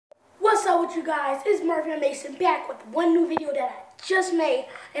up with you guys? It's Marvin Mason back with one new video that I just made,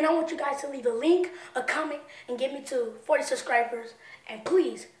 and I want you guys to leave a link, a comment, and get me to 40 subscribers. And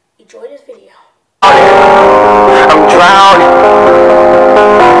please enjoy this video. I'm drowning.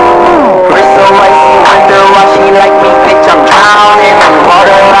 Wrist so icy, wonder why she like me, bitch. I'm drowning.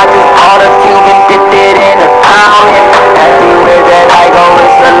 Water, I just bought a Cuban, dipped it in a pound. Everywhere that I go,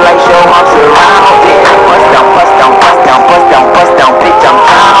 it's a light show. I'm surrounded. Bust down, bust down, bust down, bust down, bust down, bitch. I'm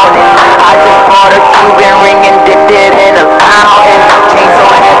drowning. I just bought a Cuban ring and dipped it in a pound. Chain so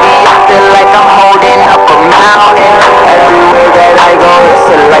heavy, I feel like I'm holding up a mountain. Everywhere that I go, it's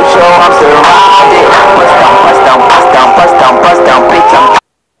a light show. I'm surrounded. Bust down, bust down, bust down, bust down, bust down, bitch. I'm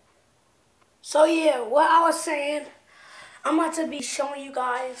So yeah, what I was saying, I'm about to be showing you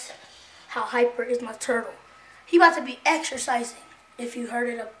guys how hyper is my turtle. He about to be exercising, if you heard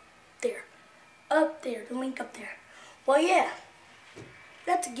it up there. Up there, the link up there. Well yeah,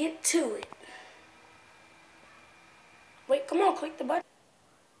 let's get to it. Wait, come on, click the button.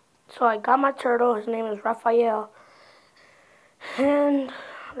 So I got my turtle, his name is Raphael. And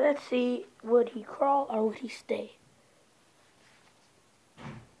let's see, would he crawl or would he stay?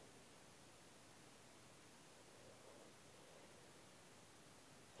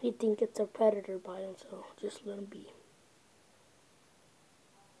 He think it's a predator by him, so just let him be.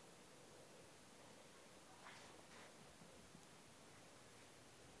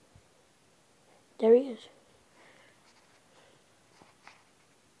 There he is.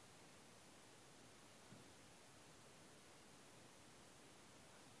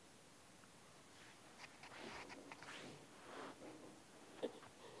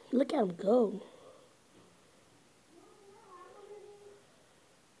 Look at him go.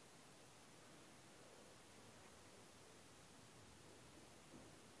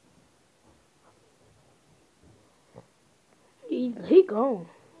 He gone.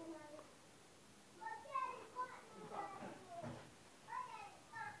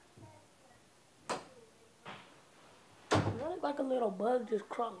 That look like a little bug just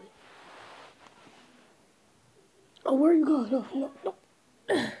crawling. Oh, where are you going? No, no, no.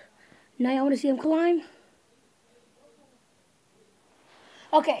 Now I want to see him climb.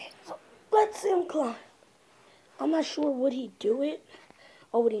 Okay, so let's see him climb. I'm not sure would he do it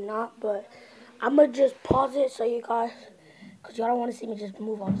or would he not, but I'm going to just pause it so you guys, because y'all don't want to see me just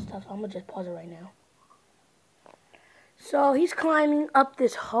move all the stuff, so I'm going to just pause it right now. So he's climbing up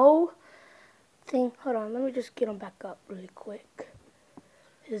this whole thing. Hold on, let me just get him back up really quick.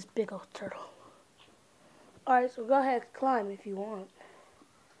 This big old turtle. Alright, so go ahead, climb if you want.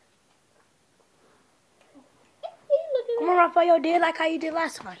 Come on, Raphael, did like how you did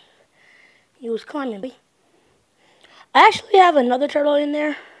last time. He was climbing. I actually have another turtle in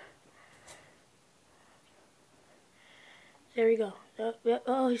there. There we go.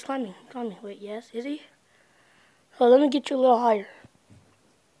 Oh, he's climbing. Climbing. Wait, yes, is he? Oh, let me get you a little higher.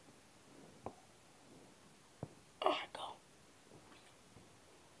 Oh, my God.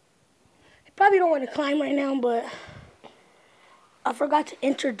 You probably don't want to climb right now, but I forgot to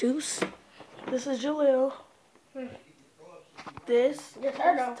introduce. This is Jalil. This is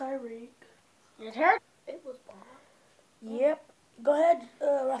Tyreek. Your turtle? It was bad. Yep. Go ahead,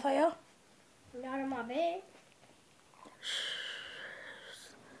 Raphael. Not in my bed.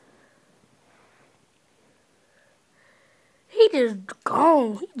 He just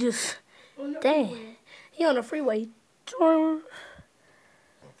gone. He just, dang. He on the freeway. Let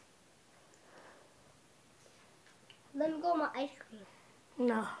me go my ice cream.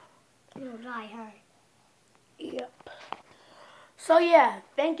 No. You'll die, hurry. Yep. So yeah,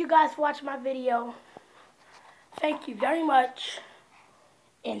 thank you guys for watching my video. Thank you very much.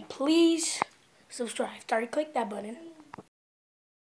 And please subscribe. Sorry, click that button.